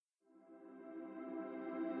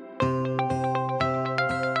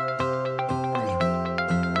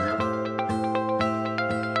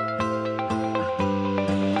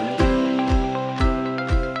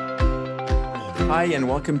Hi, and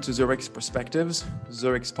welcome to Zurich's Perspectives,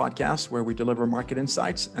 Zurich's podcast where we deliver market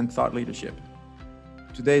insights and thought leadership.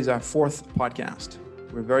 Today is our fourth podcast.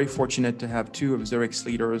 We're very fortunate to have two of Zurich's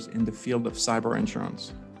leaders in the field of cyber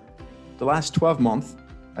insurance. The last 12 months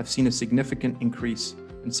have seen a significant increase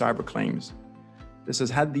in cyber claims. This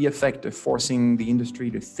has had the effect of forcing the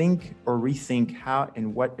industry to think or rethink how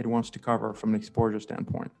and what it wants to cover from an exposure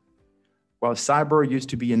standpoint. While cyber used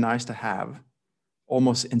to be a nice to have,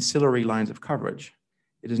 almost ancillary lines of coverage,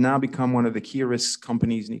 it has now become one of the key risks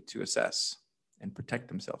companies need to assess and protect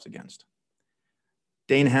themselves against.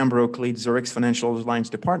 Dane Hambrook leads Zurich's Financial Lines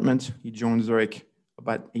Department. He joined Zurich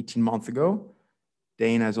about 18 months ago.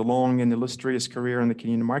 Dane has a long and illustrious career in the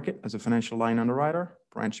Canadian market as a financial line underwriter,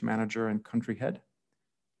 branch manager, and country head.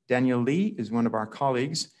 Daniel Lee is one of our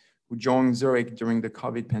colleagues who joined Zurich during the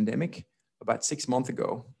COVID pandemic about 6 months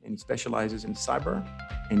ago, and he specializes in cyber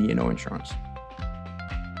and E&O insurance.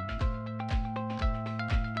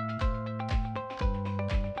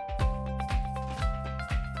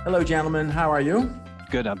 Hello, gentlemen. How are you?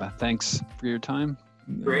 Good, Abba. Thanks for your time.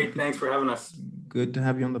 Great. Thanks for having us. Good to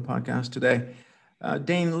have you on the podcast today.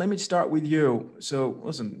 Dane, let me start with you. So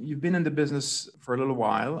listen, you've been in the business for a little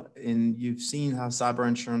while and you've seen how cyber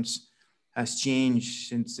insurance has changed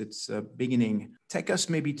since its beginning. Take us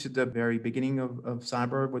maybe to the very beginning of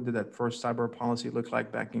cyber. What did that first cyber policy look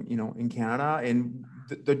like back in Canada, and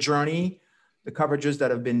the journey, the coverages that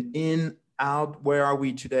have been in, out, where are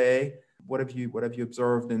we today? What have you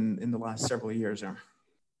observed in the last several years there?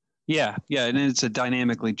 Yeah, and it's a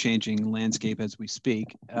dynamically changing landscape as we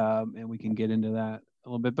speak, and we can get into that a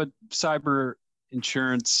little bit. But cyber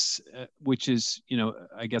insurance, which is,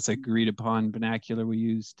 I guess agreed upon vernacular we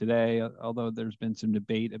use today, although there's been some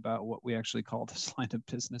debate about what we actually call this line of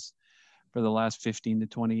business for the last 15 to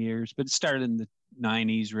 20 years. But it started in the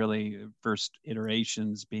 90s, really, first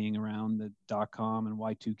iterations being around the .com and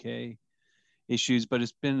Y2K issues, but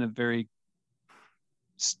it's been a very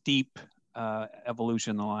steep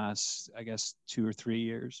evolution in the last, 2 or 3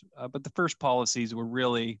 years. But the first policies were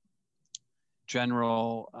really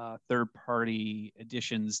general third-party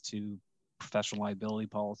additions to professional liability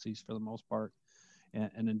policies for the most part,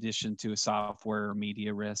 in addition to a software or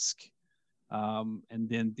media risk. And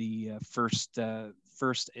then the first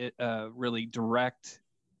really direct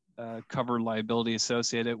cover liability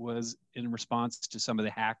associated was in response to some of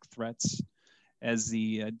the hack threats as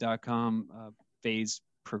the .com phase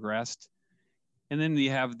progressed. And then you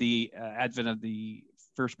have the advent of the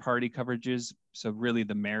first-party coverages, so really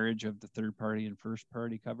the marriage of the third-party and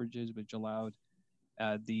first-party coverages, which allowed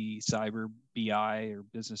the cyber BI or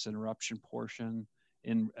business interruption portion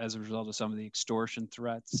as a result of some of the extortion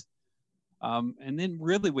threats. And then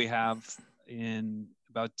really we have, in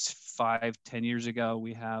about 5-10 years ago,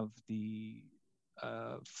 we have the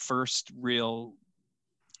first real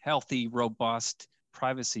healthy, robust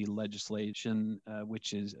privacy legislation,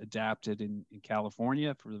 which is adapted in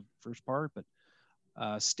California for the first part,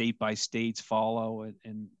 but state by states follow it.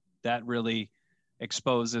 And that really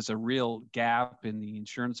exposes a real gap in the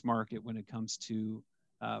insurance market when it comes to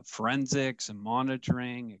forensics and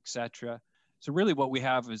monitoring, et cetera. So really what we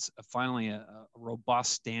have is finally a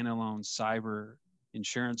robust standalone cyber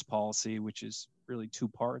insurance policy, which is really two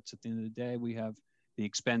parts. At the end of the day, we have the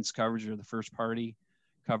expense coverage or the first party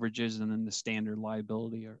coverages, and then the standard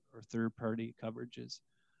liability or third-party coverages.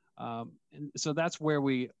 And so that's where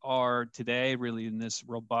we are today, really, in this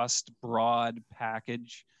robust, broad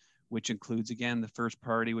package, which includes, again, the first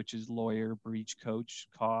party, which is lawyer, breach coach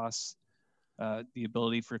costs, the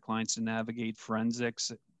ability for clients to navigate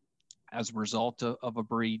forensics as a result of a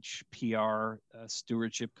breach, PR,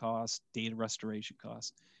 stewardship costs, data restoration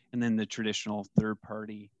costs, and then the traditional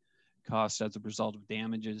third-party costs as a result of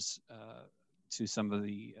damages to some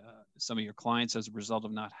of your clients as a result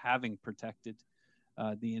of not having protected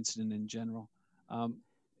the incident in general.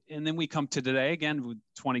 And then we come to today, again,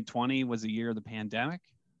 2020 was a year of the pandemic.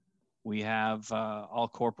 We have all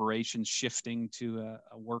corporations shifting to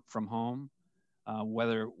a work from home,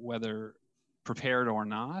 whether prepared or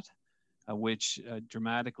not, which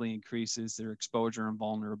dramatically increases their exposure and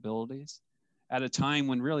vulnerabilities at a time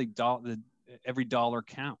when really every dollar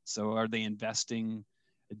counts. So are they investing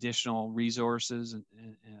additional resources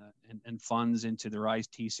and funds into their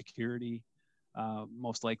IT security?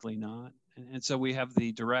 Most likely not. And so we have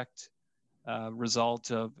the direct result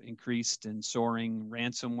of increased and soaring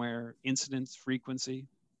ransomware incidence frequency.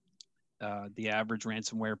 The average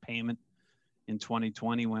ransomware payment in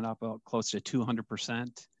 2020 went up close to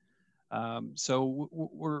 200%. So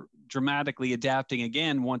we're dramatically adapting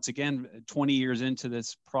again, once again, 20 years into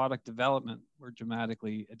this product development, we're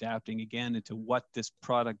dramatically adapting again into what this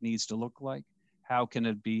product needs to look like, how can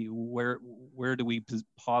it be, where do we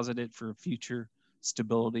posit it for future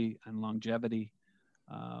stability and longevity,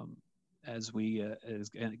 as we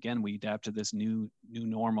again we adapt to this new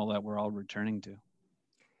normal that we're all returning to.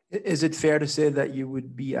 Is it fair to say that you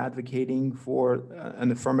would be advocating for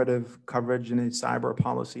an affirmative coverage in a cyber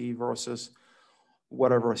policy versus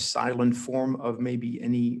whatever silent form of maybe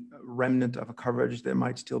any remnant of a coverage that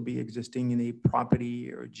might still be existing in a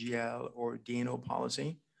property or GL or D&O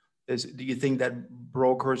policy? Do you think that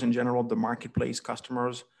brokers in general, the marketplace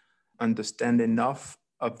customers, understand enough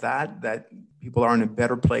of that people are in a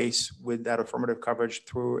better place with that affirmative coverage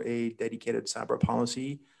through a dedicated cyber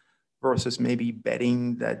policy versus maybe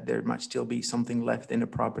betting that there might still be something left in a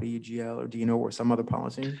property, GL or D&O or some other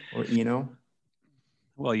policy or E&O?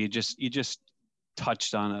 Well, you just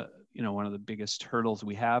touched on one of the biggest hurdles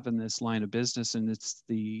we have in this line of business, and it's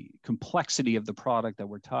the complexity of the product that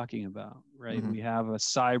we're talking about, right? Mm-hmm. We have a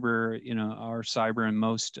cyber, our cyber and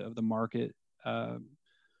most of the market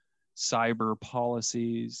cyber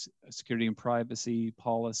policies, security and privacy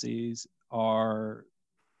policies are,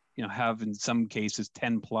 have in some cases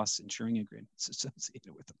 10 plus insuring agreements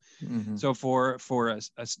associated with them. Mm-hmm. So for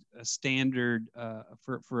a standard,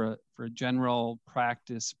 for a general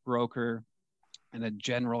practice broker and a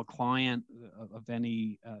general client of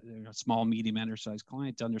any small, medium enterprise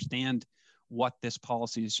client to understand what this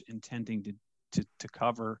policy is intending to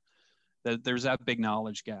cover, that there's that big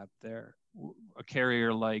knowledge gap there. A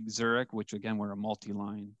carrier like Zurich, which again, we're a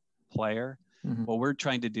multi-line player, mm-hmm. what we're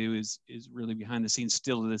trying to do is really behind the scenes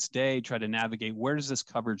still to this day, try to navigate where does this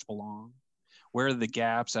coverage belong? Where are the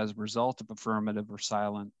gaps as a result of affirmative or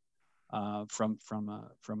silent from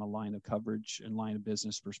a line of coverage and line of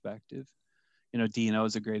business perspective? D&O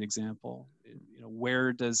is a great example.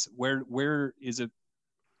 Where is it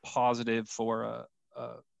positive for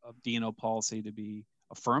a D&O policy to be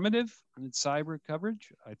affirmative on its cyber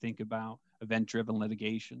coverage? I think about event-driven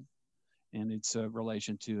litigation and its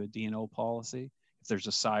relation to a D&O policy. If there's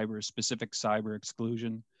a specific cyber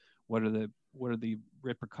exclusion, what are the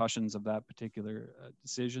repercussions of that particular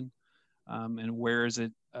decision? And where is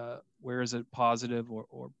it positive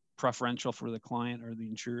or preferential for the client or the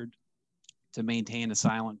insured to maintain a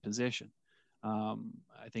silent position?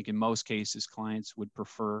 I think in most cases, clients would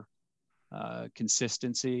prefer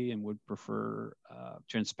consistency and would prefer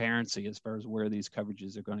transparency as far as where these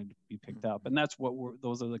coverages are going to be picked up. And that's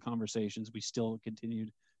those are the conversations we still continue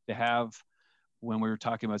to have when we were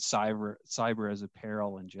talking about cyber as a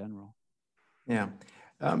peril in general. Yeah.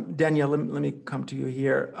 Danielle, let me come to you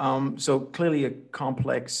here. So clearly a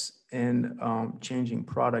complex and changing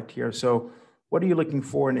product here. So what are you looking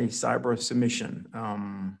for in a cyber submission?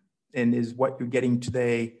 And is what you're getting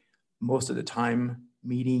today most of the time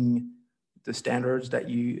meeting the standards that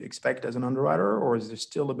you expect as an underwriter, or is there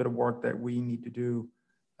still a bit of work that we need to do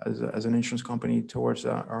as an insurance company towards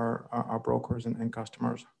our brokers and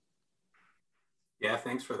customers? Yeah,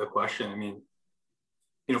 thanks for the question. I mean,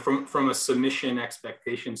 from a submission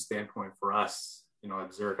expectation standpoint for us,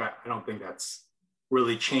 at Zurich, I don't think that's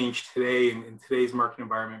really changed today in today's market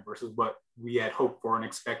environment versus what we had hoped for and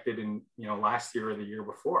expected in last year or the year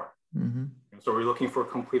before. Mm-hmm. So we're looking for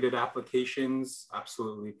completed applications.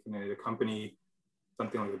 Absolutely, the company,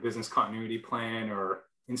 something like a business continuity plan or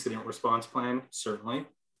incident response plan, certainly.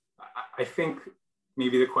 I think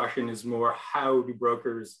maybe the question is more, how do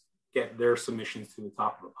brokers get their submissions to the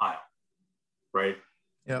top of the pile, right?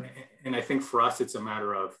 Yep. And I think for us, it's a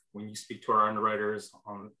matter of when you speak to our underwriters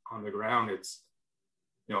on the ground, it's,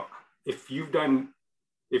 if you've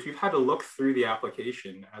had to look through the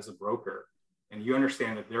application as a broker and you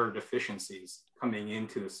understand that there are deficiencies coming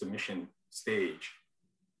into the submission stage,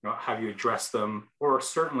 have you addressed them, or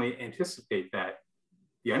certainly anticipate that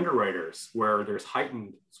the underwriters, where there's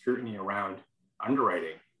heightened scrutiny around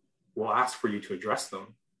underwriting, will ask for you to address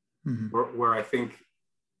them. Mm-hmm. Where I think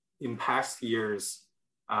in past years,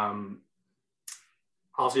 I'll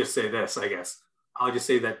just say this, I guess. I'll just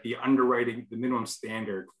say that the minimum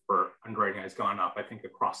standard for underwriting has gone up, I think,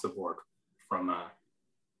 across the board from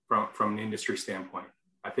an industry standpoint.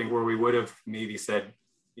 I think where we would have maybe said,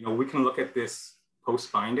 we can look at this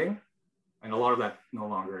post-binding, and a lot of that no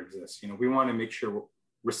longer exists. We want to make sure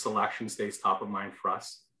risk selection stays top of mind for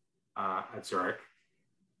us at Zurich,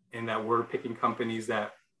 and that we're picking companies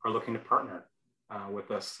that are looking to partner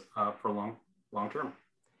with us for long term.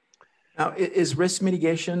 Now, is risk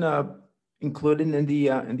mitigation included in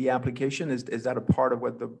the application? Is that a part of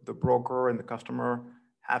what the broker and the customer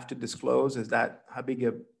have to disclose? Is that, how big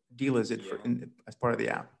a deal is it as part of the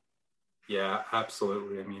app? Yeah,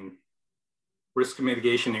 absolutely. I mean, risk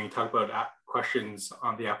mitigation, and you talk about questions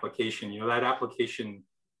on the application, that application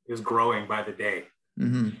is growing by the day,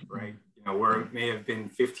 right? You know, where it may have been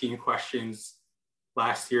 15 questions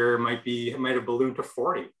last year, it might have ballooned to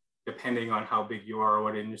 40, depending on how big you are or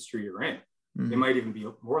what industry you're in. It might even be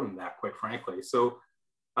more than that, quite frankly. So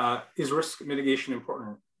is risk mitigation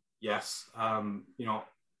important? Yes. You know,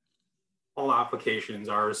 all applications,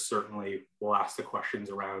 ours certainly will ask the questions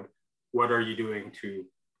around what are you doing to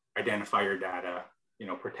identify your data, you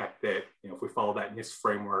know, protect it. You know, if we follow that NIST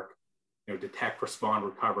framework, you know, detect, respond,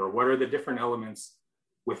 recover, what are the different elements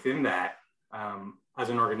within that as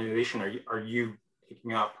an organization are you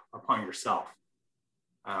taking up upon yourself?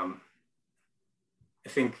 I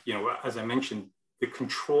think, you know, as I mentioned, the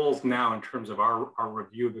controls now in terms of our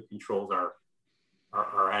review of the controls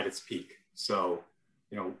are at its peak. So,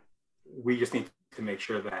 you know, we just need to make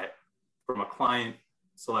sure that from a client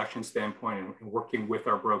selection standpoint and working with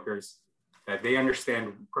our brokers, that they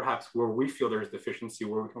understand perhaps where we feel there's deficiency,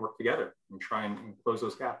 where we can work together and try and close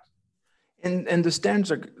those gaps. And the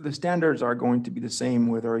standards are going to be the same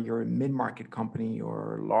whether you're a mid-market company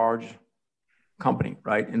or a large company,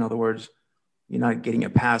 right? In other words, you're not getting a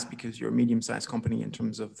pass because you're a medium-sized company in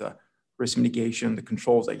terms of the risk mitigation, the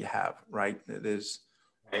controls that you have, right? It is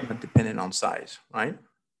not dependent on size, right?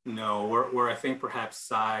 No, where I think perhaps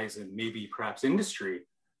size and maybe perhaps industry,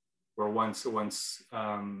 where once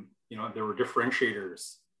you know, there were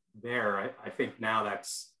differentiators there. I think now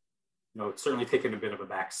that's, you know, it's certainly taken a bit of a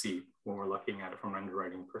back seat when we're looking at it from an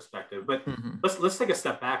underwriting perspective. But let's take a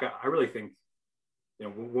step back. I really think, you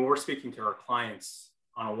know, when we're speaking to our clients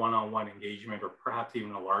on a one-on-one engagement or perhaps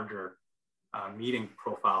even a larger meeting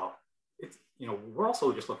profile, it's, you know, we're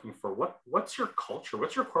also just looking for what's your culture,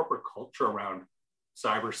 what's your corporate culture around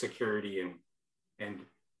cybersecurity and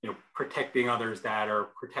you know, protecting others' data or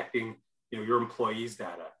protecting, you know, your employees'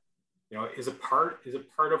 data. You know, is it part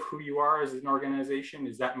of who you are as an organization?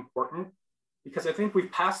 Is that important? Because I think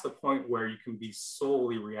we've passed the point where you can be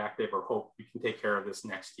solely reactive or hope you can take care of this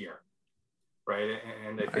next year, right?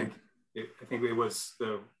 And I think it was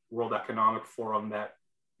the World Economic Forum that,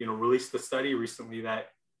 you know, released the study recently that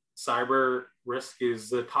cyber risk is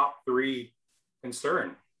the top 3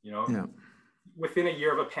 concern, you know, within a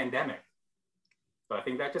year of a pandemic. So I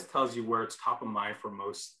think that just tells you where it's top of mind for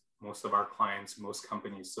most of our clients, most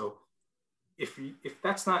companies. So if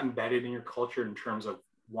that's not embedded in your culture in terms of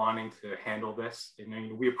wanting to handle this, and you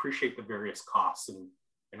know, we appreciate the various costs and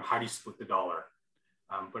how do you split the dollar.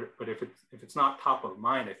 But if it's not top of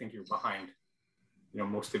mind, I think you're behind, you know,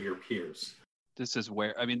 most of your peers. This is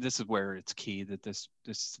where it's key that this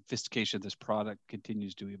sophistication of this product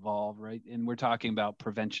continues to evolve, right? And we're talking about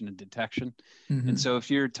prevention and detection. And so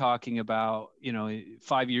if you're talking about, you know,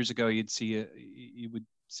 5 years ago, you would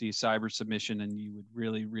see a cyber submission and you would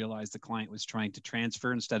really realize the client was trying to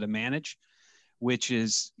transfer instead of manage, which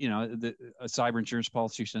is, you know, a cyber insurance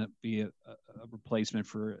policy should be a replacement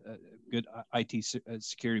for a good IT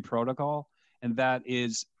security protocol. And that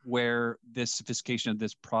is where this sophistication of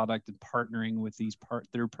this product and partnering with these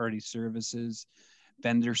third-party services,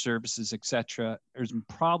 vendor services, et cetera, is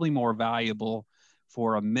probably more valuable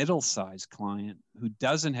for a middle-sized client who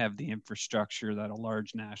doesn't have the infrastructure that a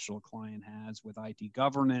large national client has with IT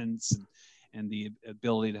governance and the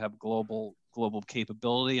ability to have global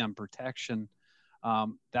capability on protection.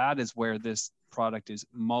 That is where this product is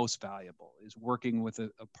most valuable, is working with a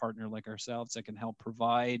partner like ourselves that can help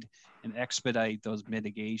provide and expedite those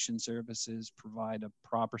mitigation services, provide a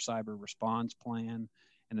proper cyber response plan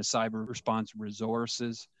and a cyber response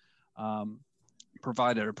resources,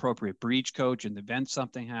 provide an appropriate breach coach in the event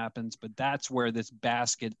something happens. But that's where this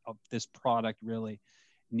basket of this product really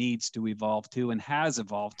needs to evolve to and has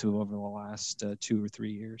evolved to over the last 2 or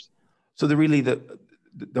 3 years. So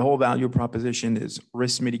the whole value proposition is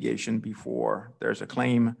risk mitigation before there's a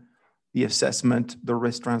claim, the assessment, the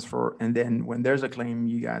risk transfer, and then when there's a claim,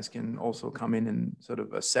 you guys can also come in and sort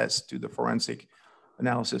of assess to the forensic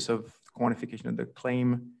analysis of quantification of the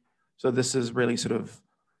claim. So this is really sort of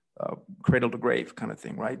cradle to grave kind of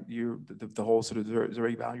thing, right? The whole sort of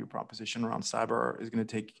Zurich value proposition around cyber is going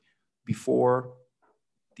to take before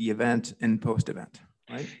the event and post-event,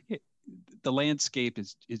 right? The landscape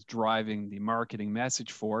is driving the marketing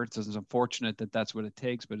message for it. So it's unfortunate that that's what it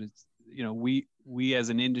takes, but it's, you know, we as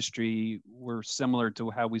an industry, we're similar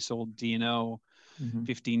to how we sold D&O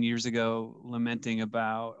 15 years ago, lamenting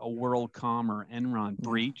about a WorldCom or Enron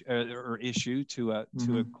breach or issue to a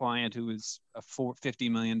client who is a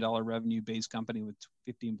 $50 million revenue-based company with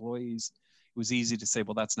 50 employees. It was easy to say,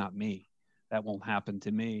 well, that's not me. That won't happen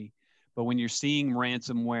to me. But when you're seeing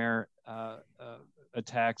ransomware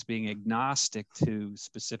attacks being agnostic to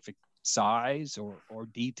specific size or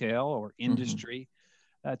detail or industry,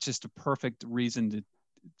 that's just a perfect reason to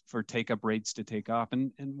for take-up rates to take off.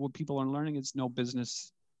 And what people are learning is no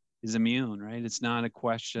business is immune, right? It's not a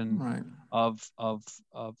question of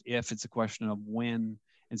if, it's a question of when.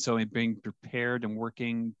 And so being prepared and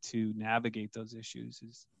working to navigate those issues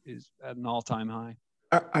is at an all-time high.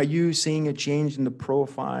 Are you seeing a change in the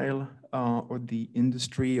profile or the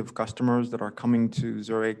industry of customers that are coming to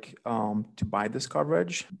Zurich to buy this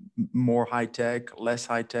coverage? More high-tech, less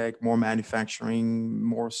high-tech, more manufacturing,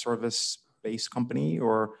 more service-based company?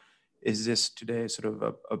 Or is this today sort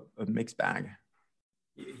of a mixed bag?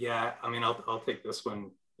 Yeah, I mean, I'll take this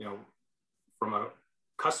one. From a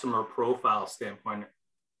customer profile standpoint,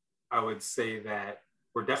 I would say that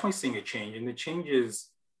we're definitely seeing a change. And the change is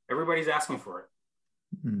everybody's asking for it.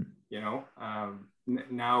 Mm-hmm.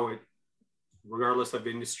 Now, regardless of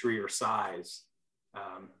industry or size,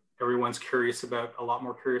 everyone's a lot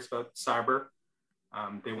more curious about cyber.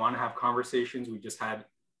 They want to have conversations. We just had,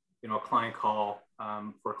 a client call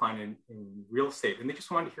for a client in real estate, and they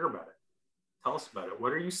just wanted to hear about it. Tell us about it.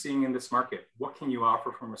 What are you seeing in this market? What can you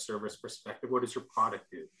offer from a service perspective? What does your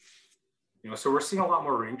product do? So we're seeing a lot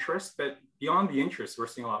more interest, but beyond the interest, we're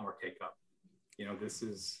seeing a lot more take up. This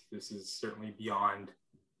is certainly beyond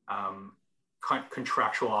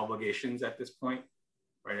contractual obligations at this point,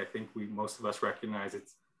 right? I think most of us recognize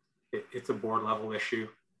it's a board level issue.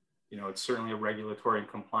 It's certainly a regulatory and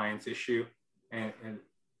compliance issue, and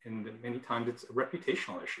many times it's a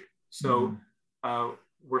reputational issue. So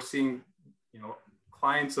we're seeing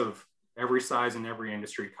clients of every size and every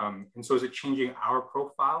industry come. And so is it changing our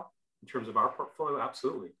profile in terms of our portfolio?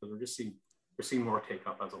 Absolutely, because we're seeing more take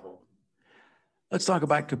up as a whole. Let's talk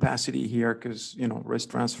about capacity here, because risk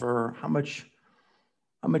transfer. How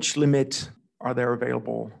much limit are there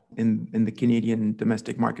available in the Canadian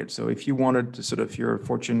domestic market? So if you wanted to if you're a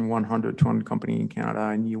Fortune 100, 200 company in Canada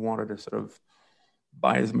and you wanted to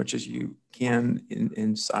buy as much as you can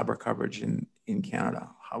in cyber coverage in Canada,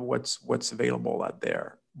 what's available out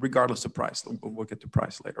there, regardless of price? We'll get to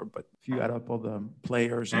price later, but if you add up all the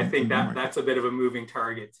players, I think that's a bit of a moving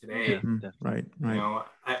target today. Yeah, right.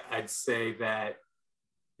 I'd say that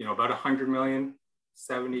about 100 million,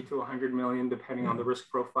 70 to 100 million, depending on the risk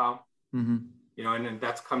profile. And then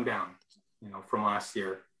that's come down from last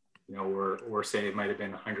year. We're saying it might have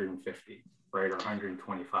been 150, right, or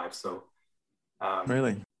 125. So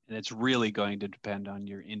really. And it's really going to depend on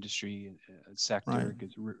your industry sector,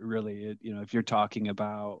 because really, if you're talking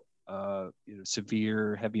about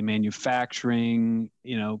severe heavy manufacturing,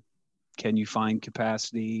 can you find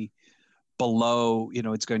capacity below?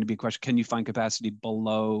 It's going to be a question: can you find capacity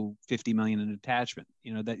below 50 million in attachment?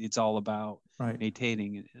 That it's all about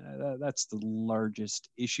maintaining. That's the largest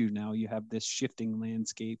issue now. You have this shifting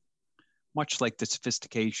landscape, much like the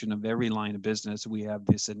sophistication of every line of business. We have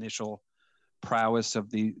this initial prowess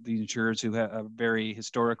of the insurers who are very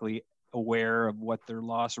historically aware of what their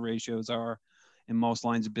loss ratios are. In most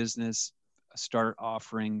lines of business, start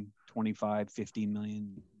offering 25, 50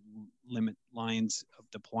 million limit lines of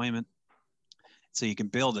deployment. So you can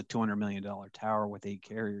build a $200 million tower with 8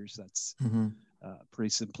 carriers. That's a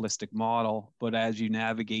pretty simplistic model. But as you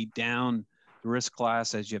navigate down the risk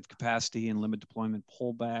class, as you have capacity and limit deployment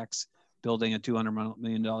pullbacks, building a $200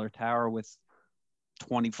 million tower with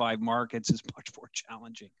 25 markets is much more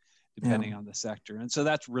challenging, depending on the sector. And so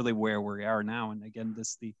that's really where we are now. And again,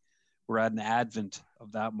 we're at an advent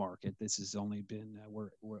of that market. This has only been we're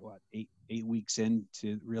what, eight weeks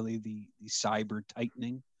into really the cyber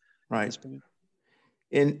tightening. Right.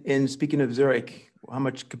 And speaking of Zurich, how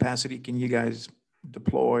much capacity can you guys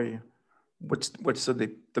deploy? What's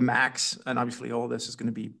the max? And obviously all this is going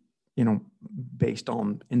to be based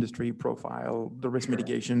on industry profile, the risk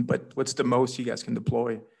mitigation, but what's the most you guys can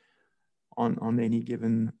deploy on any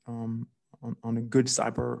given on a good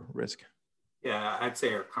cyber risk? Yeah, I'd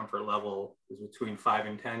say our comfort level is between 5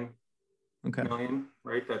 and 10 million,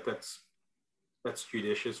 right? That's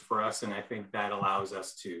judicious for us, and I think that allows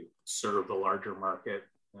us to serve the larger market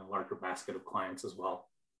and a larger basket of clients as well.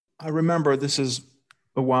 I remember this is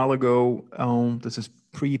a while ago. This is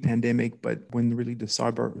pre-pandemic, but when really the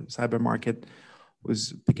cyber market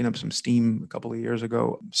was picking up some steam a couple of years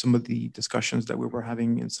ago, some of the discussions that we were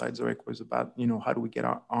having inside Zurich was about, how do we get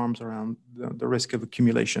our arms around the risk of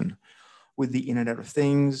accumulation with the Internet of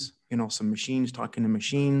Things, some machines talking to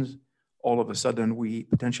machines. All of a sudden, we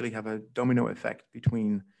potentially have a domino effect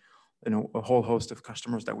between, a whole host of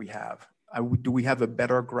customers that we have. Do we have a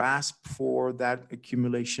better grasp for that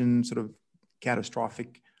accumulation sort of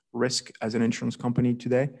catastrophic risk as an insurance company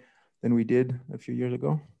today than we did a few years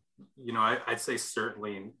ago? I'd say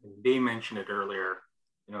certainly, and Dane mentioned it earlier,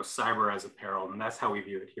 cyber as a peril, and that's how we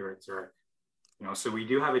view it here at Zurich. So we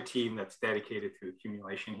do have a team that's dedicated to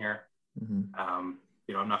accumulation here. I'm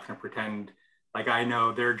not going to pretend like I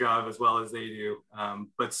know their job as well as they do.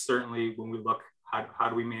 But certainly when we look, how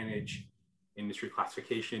do we manage industry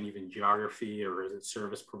classification, even geography, or is it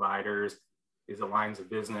service providers? Is it lines of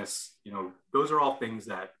business? Those are all things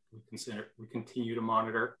that we continue to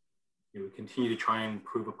monitor. We continue to try and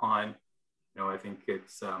improve upon. I think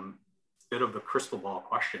it's a bit of the crystal ball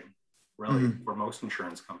question, really, for most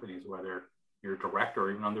insurance companies, whether you're direct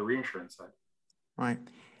or even on the reinsurance side. Right.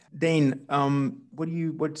 Dane,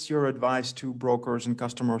 what's your advice to brokers and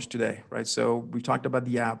customers today, right? So we talked about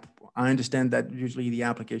the app. I understand that usually the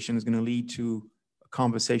application is going to lead to a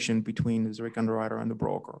conversation between the Zurich underwriter and the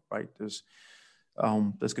broker, right? There's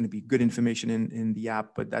going to be good information in the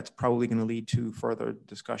app, but that's probably going to lead to further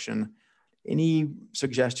discussion. Any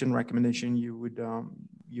suggestion, recommendation you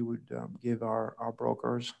would give our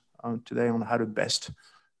brokers today on how to best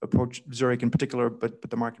approach Zurich in particular, but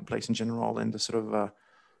the marketplace in general, and the sort of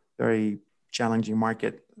very challenging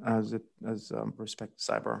market as respect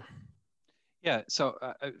to cyber? Yeah. So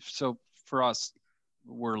for us,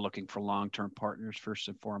 we're looking for long-term partners first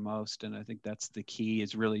and foremost, and I think that's the key.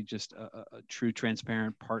 Is really just a true,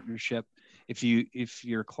 transparent partnership. If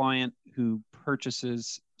your client who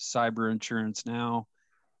purchases cyber insurance now,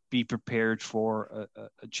 be prepared for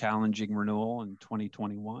a challenging renewal in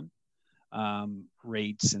 2021.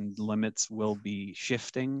 Rates and limits will be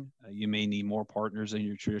shifting. You may need more partners than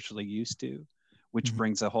you're traditionally used to, which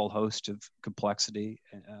brings a whole host of complexity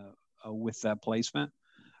with that placement.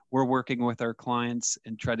 We're working with our clients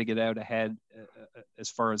and try to get out ahead as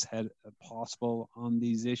far as possible on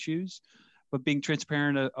these issues, but being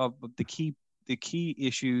transparent of the key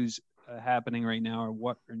issues happening right now, or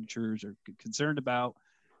what insurers are concerned about,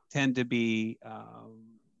 tend to be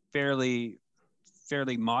fairly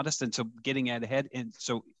modest, and so getting out ahead. And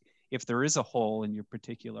so if there is a hole in your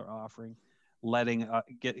particular offering,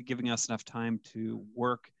 giving us enough time to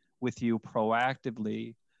work with you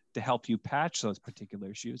proactively to help you patch those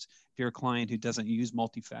particular issues. If you're a client who doesn't use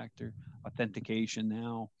multi-factor authentication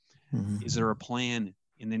now, is there a plan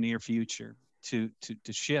in the near future to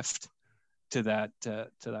shift to that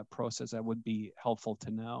process? That would be helpful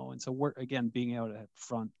to know. And so being out at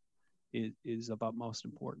front is of utmost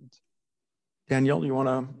importance. Daniel, you want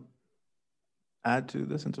to add to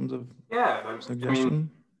this in terms of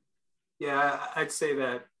suggestion? I'd say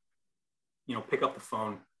that, pick up the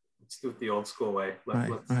phone. Let's do it the old school way.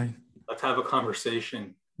 Let's have a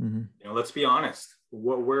conversation. Let's be honest.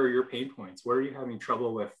 Where are your pain points? Where are you having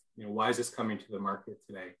trouble with? Why is this coming to the market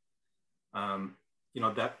today?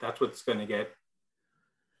 That's what's going to get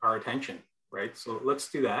our attention, right? So let's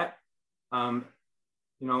do that. And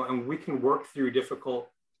we can work through difficult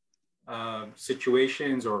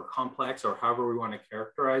situations or complex, or however we want to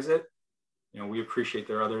characterize it. We appreciate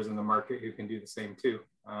there are others in the market who can do the same too.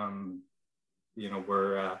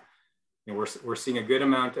 We're seeing a good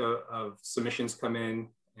amount of submissions come in,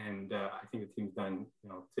 and I think the team's done,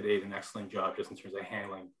 today an excellent job just in terms of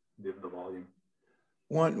handling the volume.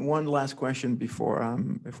 One last question before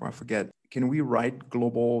I forget. Can we write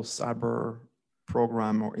global cyber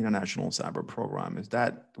program or international cyber program? Is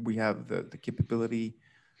that we have the capability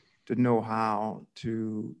to know how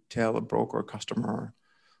to tell a broker or customer,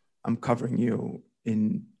 I'm covering you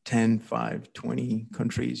in 10, 5, 20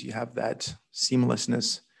 countries. You have that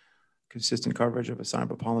seamlessness, consistent coverage of a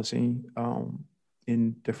cyber policy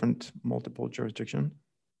in different multiple jurisdictions?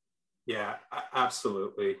 Yeah,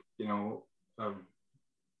 absolutely.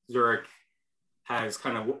 Zurich has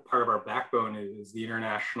kind of part of our backbone is the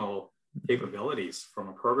international capabilities from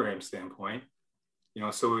a program standpoint.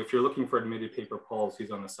 So if you're looking for admitted paper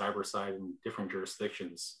policies on the cyber side in different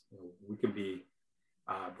jurisdictions, we can be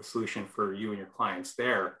the solution for you and your clients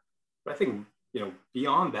there. But I think,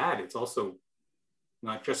 beyond that, it's also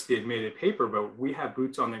not just the admitted paper, but we have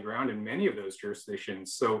boots on the ground in many of those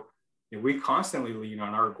jurisdictions. So we constantly lean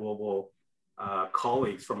on our global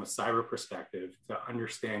colleagues from a cyber perspective to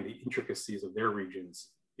understand the intricacies of their regions.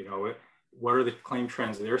 What are the claim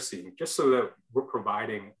trends they're seeing, just so that we're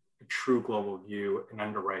providing a true global view and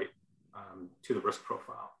underwrite to the risk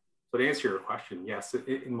profile. So to answer your question, yes,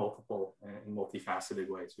 in multiple and multifaceted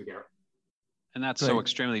ways we get. And that's so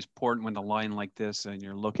extremely important when a line like this, and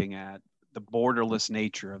you're looking at the borderless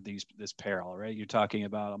nature of this peril, right? You're talking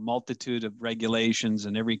about a multitude of regulations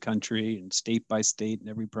in every country and state by state in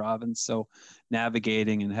every province. So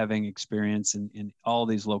navigating and having experience in all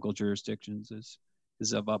these local jurisdictions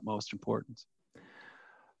is of utmost importance.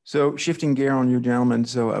 So shifting gear on you, gentlemen.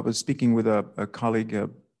 So I was speaking with a colleague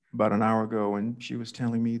about an hour ago, and she was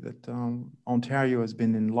telling me that Ontario has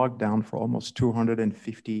been in lockdown for almost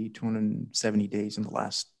 250, 270 days in the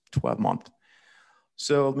last 12 months.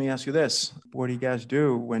 So let me ask you this. What do you guys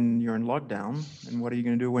do when you're in lockdown? And what are you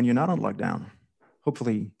going to do when you're not on lockdown?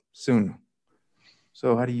 Hopefully soon.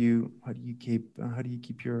 So how do you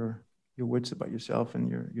keep your wits about yourself and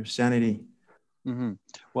your sanity? Mm-hmm.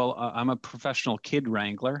 Well, I'm a professional kid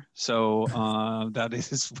wrangler, so that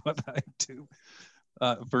is what I do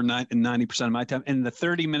for 90% of my time. And the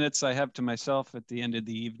 30 minutes I have to myself at the end of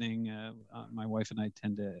the evening, my wife and I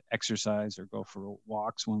tend to exercise or go for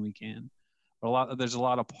walks when we can. But there's a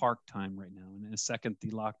lot of park time right now. And in a second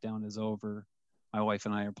the lockdown is over, my wife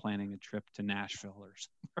and I are planning a trip to Nashville or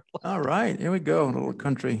something. All right, here we go, a little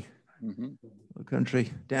country. Mm-hmm. Little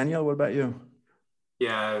country. Daniel, what about you?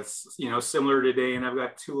 Yeah, it's similar today, and I've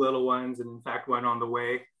got two little ones, and in fact one on the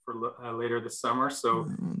way for later this summer. So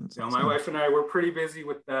my wife and I were pretty busy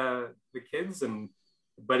with the kids,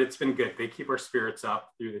 but it's been good. They keep our spirits up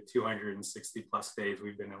through the 260 plus days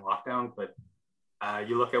we've been in lockdown. But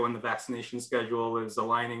you look at when the vaccination schedule is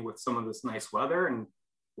aligning with some of this nice weather, and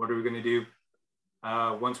what are we going to do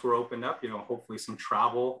once we're opened up? Hopefully some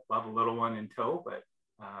travel. We'll have a little one in tow, but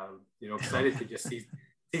excited to just see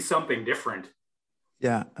something different.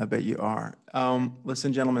 Yeah, I bet you are.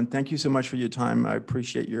 Listen, gentlemen, thank you so much for your time. I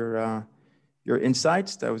appreciate your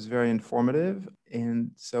insights. That was very informative. And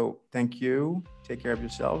so thank you. Take care of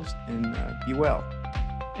yourselves and be well.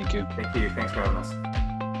 Thank you. Thank you. Thanks for having us.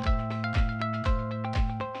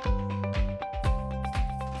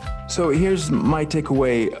 So here's my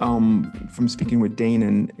takeaway from speaking with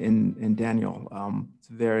Dane and Daniel. It's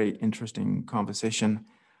a very interesting conversation.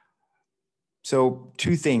 So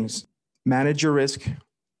two things. Manage your risk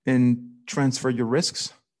and transfer your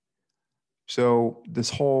risks. So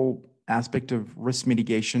this whole aspect of risk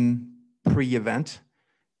mitigation pre-event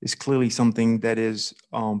is clearly something that is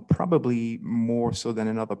probably more so than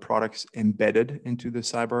in other products embedded into the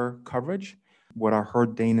cyber coverage. What I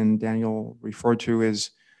heard Dane and Daniel refer to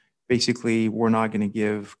is basically we're not going to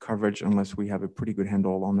give coverage unless we have a pretty good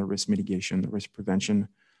handle on the risk mitigation, the risk prevention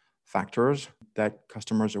factors that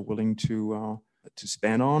customers are willing to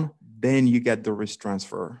spend on. Then you get the risk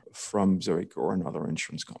transfer from Zurich or another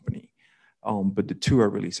insurance company. But the two are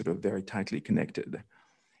really sort of very tightly connected.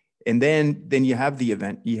 And then you have the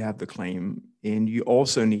event, you have the claim, and you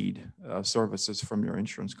also need services from your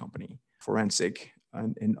insurance company, forensic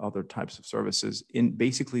and other types of services. And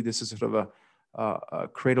basically, this is sort of a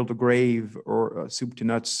cradle to grave or a soup to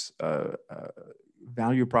nuts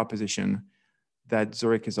value proposition that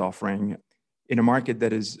Zurich is offering in a market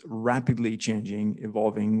that is rapidly changing,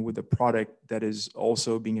 evolving, with a product that is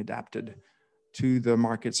also being adapted to the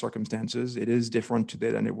market circumstances. It is different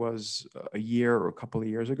today than it was a year or a couple of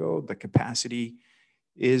years ago. The capacity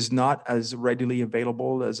is not as readily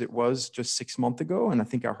available as it was just 6 months ago. And I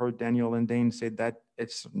think I heard Daniel and Dane say that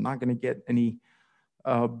it's not going to get any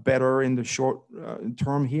better in the short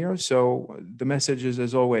term here. So the message is,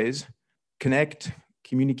 as always, connect,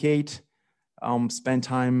 communicate, spend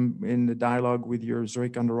time in the dialogue with your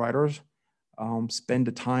Zurich underwriters. Spend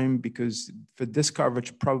the time, because for this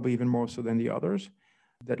coverage, probably even more so than the others,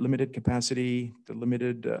 that limited capacity,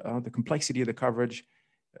 the complexity of the coverage,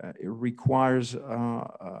 it requires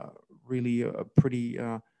really a pretty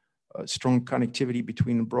strong connectivity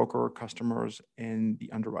between broker, customers, and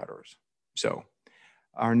the underwriters. So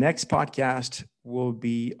our next podcast will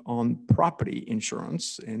be on property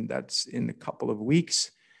insurance, and that's in a couple of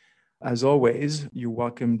weeks. As always, you're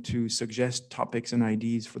welcome to suggest topics and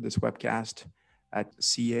ideas for this webcast at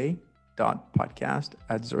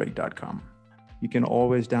ca.podcast@zurich.com. You can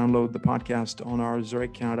always download the podcast on our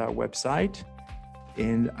Zurich Canada website.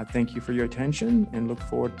 And I thank you for your attention and look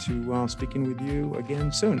forward to speaking with you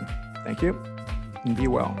again soon. Thank you and be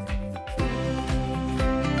well.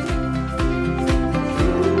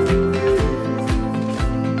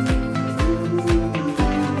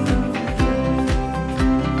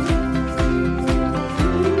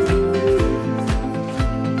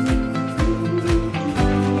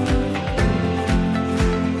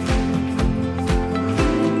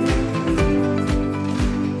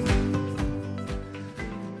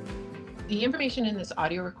 The information in this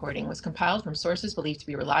audio recording was compiled from sources believed to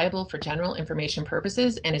be reliable for general information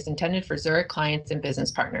purposes and is intended for Zurich clients and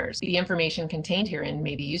business partners. The information contained herein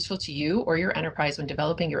may be useful to you or your enterprise when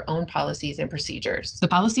developing your own policies and procedures. The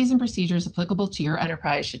policies and procedures applicable to your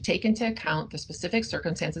enterprise should take into account the specific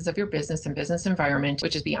circumstances of your business and business environment,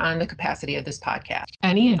 which is beyond the capacity of this podcast.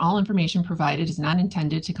 Any and all information provided is not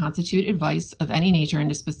intended to constitute advice of any nature and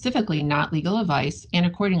is specifically not legal advice, and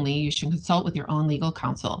accordingly, you should consult with your own legal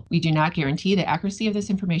counsel. We do not give guarantee the accuracy of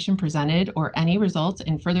this information presented or any results,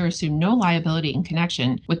 and further assume no liability in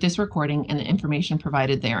connection with this recording and the information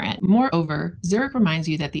provided therein. Moreover, Zurich reminds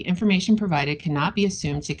you that the information provided cannot be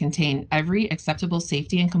assumed to contain every acceptable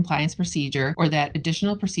safety and compliance procedure, or that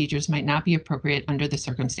additional procedures might not be appropriate under the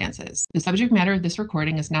circumstances. The subject matter of this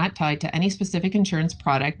recording is not tied to any specific insurance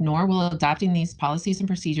product, nor will adopting these policies and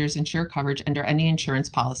procedures ensure coverage under any insurance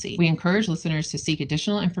policy. We encourage listeners to seek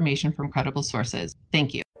additional information from credible sources.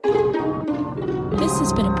 Thank you. This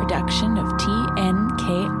has been a production of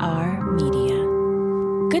TNKR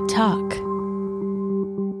Media. Good talk.